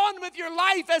can get on with your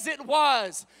life as it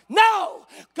was. No,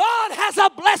 God has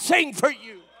a blessing for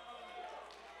you.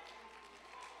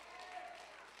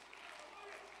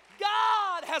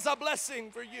 God has a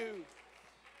blessing for you.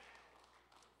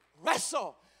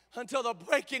 Wrestle until the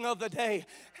breaking of the day,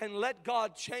 and let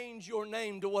God change your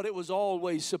name to what it was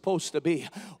always supposed to be.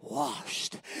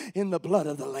 Washed in the blood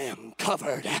of the Lamb,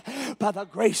 covered by the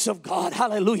grace of God.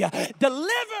 Hallelujah.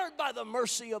 Delivered by the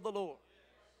mercy of the Lord.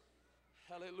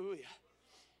 Hallelujah.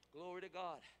 Glory to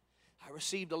God. I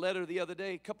received a letter the other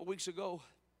day, a couple weeks ago,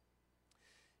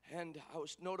 and I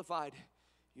was notified,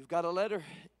 you've got a letter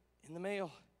in the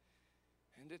mail,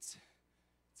 and it's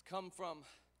come from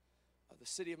the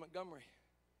city of Montgomery.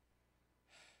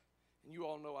 And you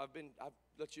all know I've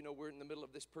let you know we're in the middle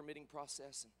of this permitting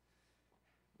process. And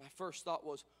my first thought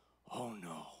was, oh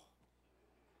no.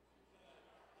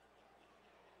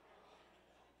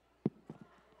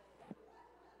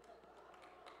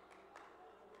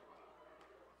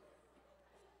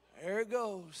 There it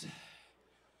goes.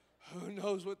 Who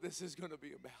knows what this is going to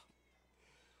be about?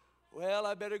 Well,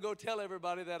 I better go tell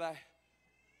everybody that I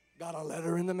got a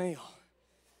letter in the mail.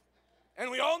 And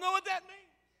we all know what that means.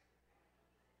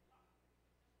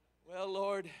 Well,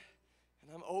 Lord,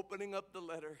 and I'm opening up the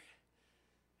letter,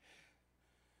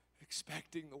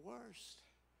 expecting the worst.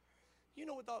 You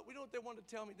know what they wanted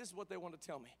to tell me? This is what they wanted to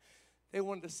tell me. They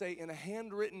wanted to say in a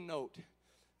handwritten note,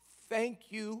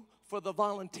 thank you for the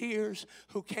volunteers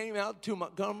who came out to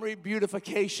Montgomery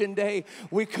Beautification Day.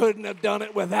 We couldn't have done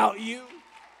it without you.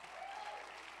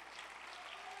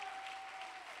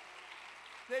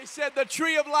 They said the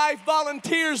Tree of Life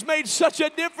volunteers made such a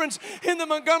difference in the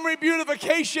Montgomery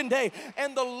Beautification Day.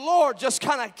 And the Lord just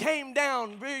kind of came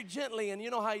down very gently. And you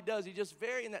know how he does. He just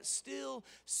very, in that still,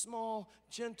 small,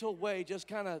 gentle way, just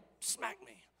kind of smacked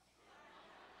me.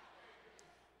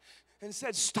 And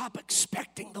said, stop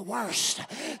expecting the worst.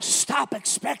 Stop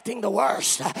expecting the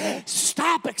worst.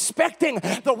 Stop expecting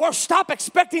the worst. Stop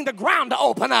expecting the ground to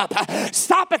open up.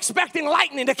 Stop expecting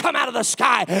lightning to come out of the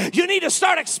sky. You need to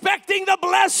start expecting the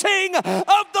blessing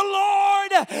of the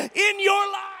Lord in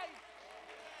your life.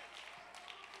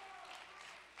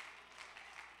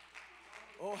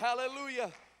 Oh,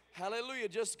 hallelujah. Hallelujah.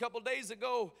 Just a couple days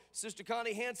ago, Sister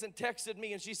Connie Hansen texted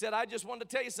me and she said, I just wanted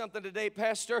to tell you something today,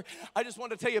 Pastor. I just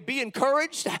wanted to tell you, be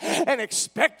encouraged and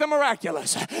expect the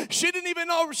miraculous. She didn't even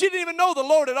know the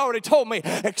Lord had already told me,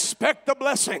 expect the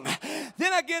blessing.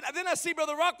 Then I see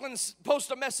Brother Rockland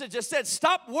post a message that said,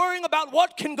 stop worrying about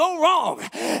what can go wrong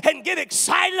and get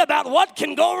excited about what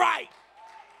can go right.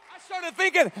 Started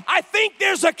thinking, I think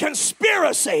there's a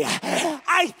conspiracy.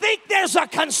 I think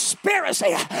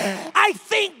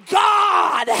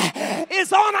God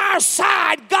is on our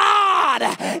side. God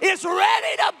is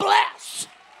ready to bless.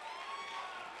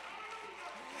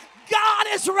 God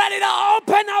is ready to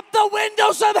open up the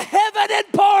windows of heaven and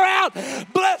pour out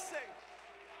blessing.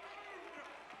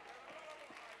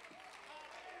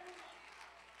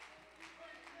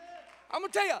 I'm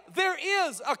going to tell you, there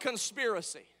is a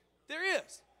conspiracy. There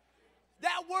is.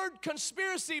 That word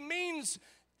conspiracy means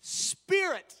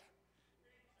spirit.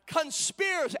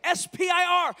 Conspiracy,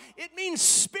 S-P-I-R. It means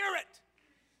spirit.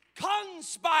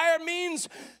 Conspire means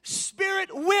spirit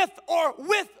with or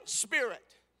with spirit.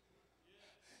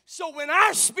 So when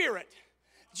our spirit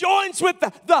joins with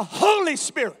the Holy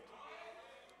Spirit,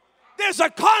 there's a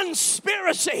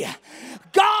conspiracy.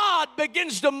 God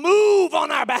begins to move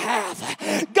on our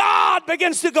behalf. God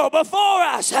begins to go before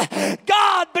us.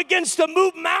 God begins to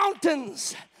move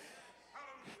mountains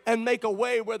and make a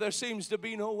way where there seems to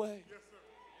be no way.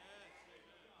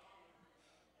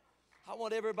 I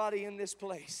want everybody in this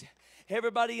place,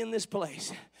 everybody in this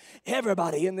place,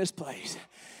 everybody in this place.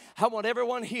 I want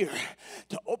everyone here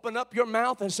to open up your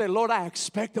mouth and say, Lord, I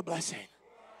expect a blessing.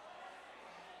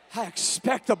 I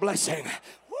expect a blessing.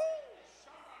 Woo!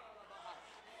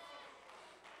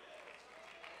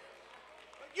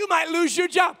 You might lose your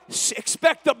job.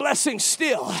 Expect a blessing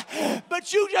still.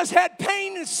 But you just had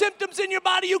pain and symptoms in your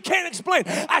body you can't explain.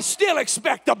 I still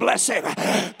expect a blessing.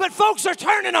 But folks are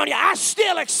turning on you. I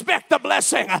still expect a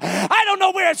blessing. I don't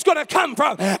know where it's going to come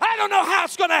from. I don't know how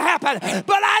it's going to happen.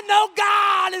 But I know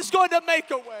God is going to make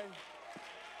a way.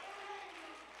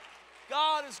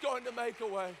 God is going to make a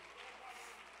way.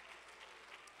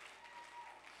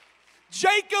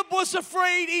 Jacob was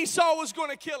afraid Esau was going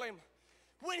to kill him.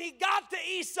 When he got to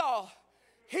Esau,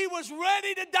 he was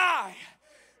ready to die.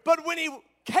 But when he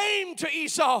came to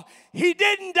Esau, he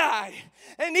didn't die.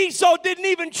 And Esau didn't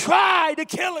even try to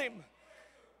kill him.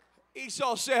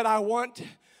 Esau said, I want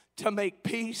to make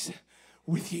peace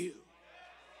with you.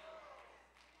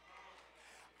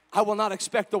 I will not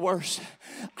expect the worst.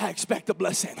 I expect the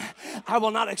blessing. I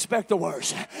will not expect the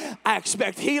worst. I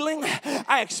expect healing.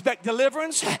 I expect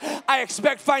deliverance. I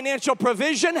expect financial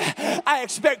provision. I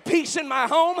expect peace in my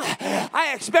home.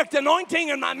 I expect anointing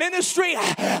in my ministry.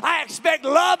 I expect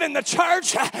love in the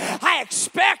church. I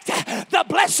expect the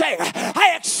blessing.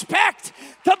 I expect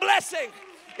the blessing.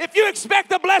 If you expect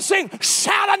the blessing,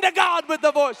 shout unto God with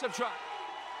the voice of triumph.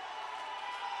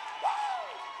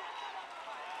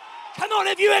 Come on,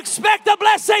 if you expect a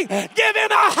blessing, give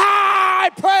him a high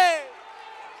praise.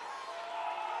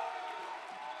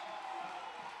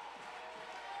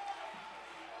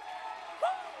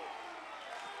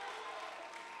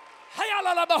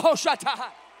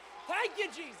 Thank you,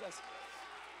 Jesus.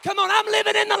 Come on, I'm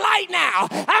living in the light now.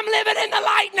 I'm living in the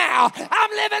light now.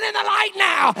 I'm living in the light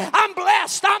now. I'm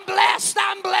blessed. I'm blessed.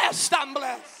 I'm blessed. I'm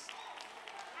blessed.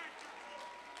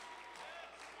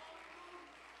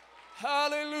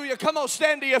 Hallelujah. Come on,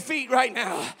 stand to your feet right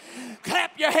now.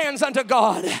 Clap your hands unto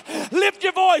God. Lift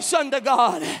your voice unto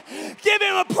God. Give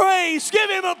him a praise. Give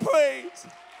him a praise.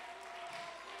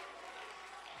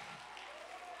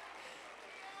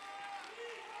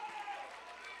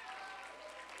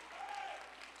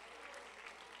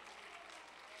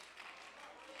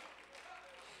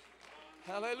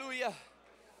 Hallelujah.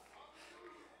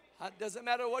 It doesn't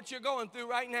matter what you're going through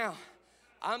right now.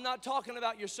 I'm not talking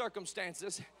about your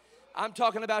circumstances. I'm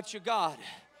talking about your God.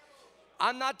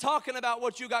 I'm not talking about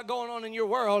what you got going on in your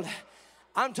world.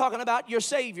 I'm talking about your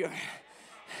Savior.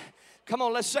 Come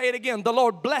on, let's say it again. The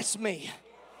Lord bless me.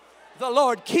 The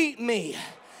Lord keep me.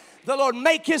 The Lord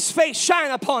make his face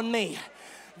shine upon me.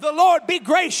 The Lord be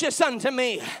gracious unto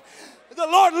me. The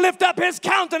Lord lift up his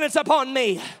countenance upon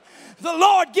me. The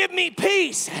Lord give me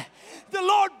peace. The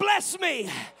Lord bless me.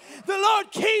 The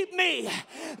Lord keep me.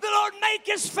 The Lord make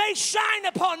his face shine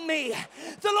upon me.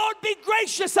 The Lord be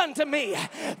gracious unto me.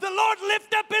 The Lord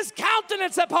lift up his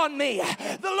countenance upon me.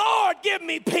 The Lord give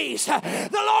me peace. The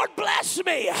Lord bless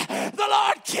me. The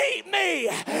Lord keep me.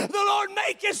 The Lord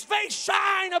make his face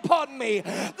shine upon me.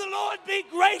 The Lord be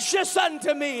gracious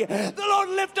unto me. The Lord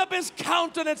lift up his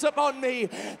countenance upon me.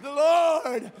 The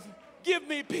Lord give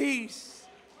me peace.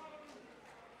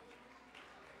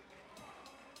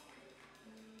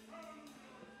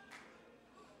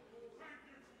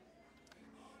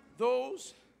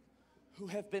 Those who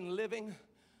have been living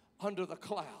under the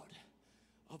cloud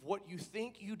of what you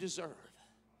think you deserve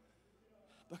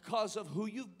because of who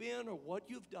you've been or what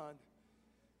you've done,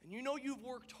 and you know you've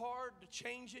worked hard to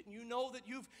change it, and you know that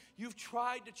you've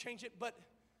tried to change it, but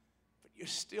you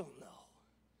still know,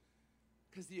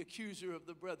 because the accuser of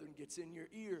the brethren gets in your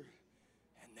ear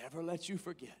and never lets you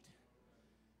forget.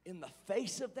 In the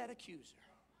face of that accuser,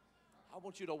 I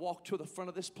want you to walk to the front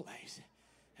of this place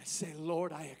and say,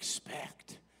 Lord, I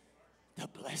expect the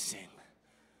blessing.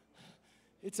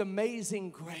 It's amazing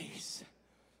grace.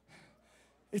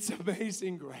 It's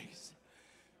amazing grace.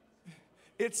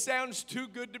 It sounds too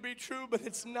good to be true, but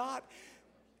it's not.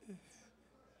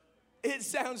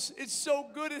 It's so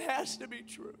good it has to be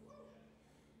true.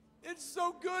 It's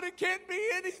so good it can't be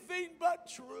anything but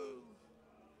true.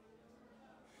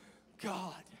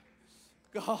 God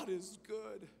is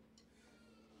good.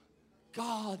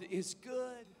 God is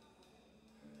good.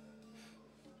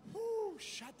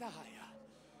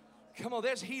 Come on,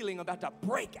 there's healing about to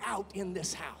break out in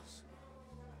this house.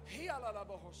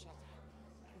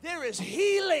 There is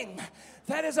healing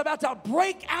that is about to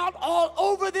break out all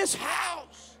over this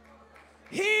house.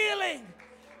 Healing,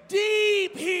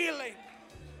 deep healing.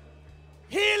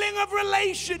 Healing of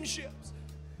relationships.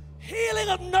 Healing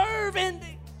of nerve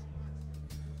endings.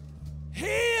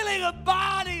 Healing of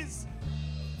bodies.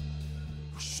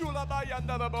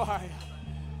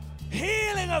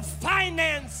 Healing of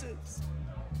finances.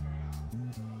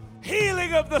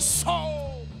 Healing of the soul.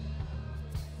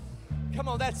 Come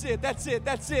on, that's it, that's it,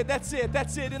 that's it, that's it,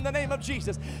 that's it. In the name of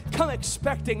Jesus, come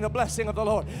expecting the blessing of the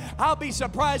Lord. I'll be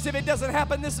surprised if it doesn't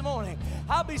happen this morning.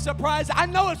 I'll be surprised. I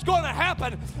know it's going to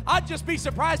happen. I'd just be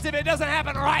surprised if it doesn't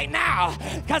happen right now,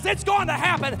 because it's going to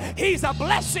happen. He's a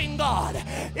blessing God.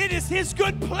 It is His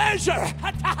good pleasure.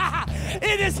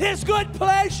 It is His good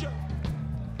pleasure.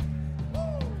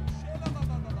 I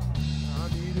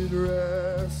needed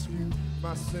rescue.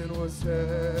 My sin was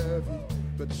heavy.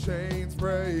 The chains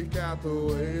break out the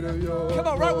weight of your Come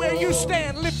on, right where you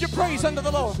stand, lift your praise unto the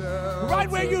Lord. Right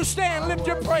where you stand, lift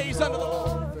your praise unto the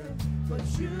Lord. But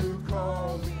you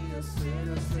call me a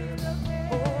citizen of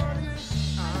heaven.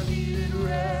 I needed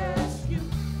rescue.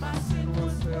 My sin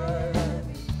was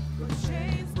heavy. The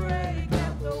chains break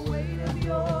out the weight of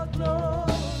your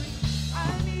glory.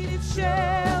 I needed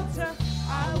shelter.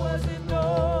 I was an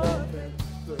orphan.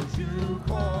 But you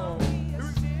call me.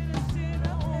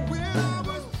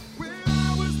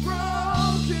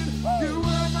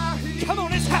 Come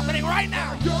on, it's happening right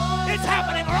now. It's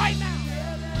happening right now.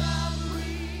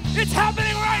 It's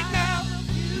happening right now.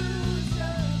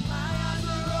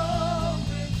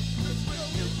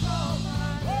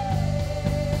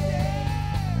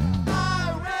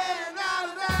 I ran out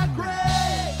of that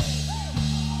grave,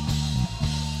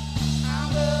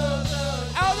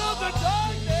 Out of the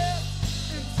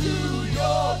darkness into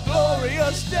your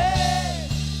glorious day.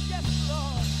 Yes,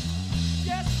 Lord.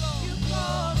 Yes, Lord. You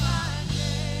call my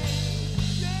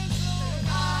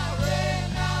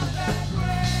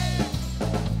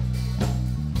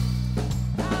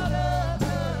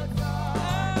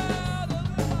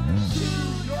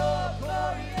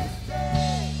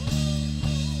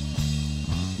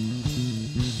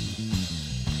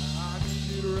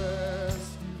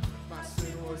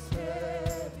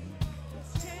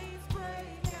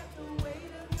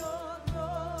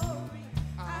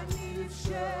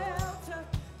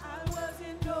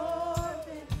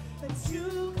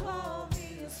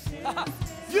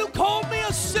You called me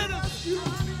a sinner.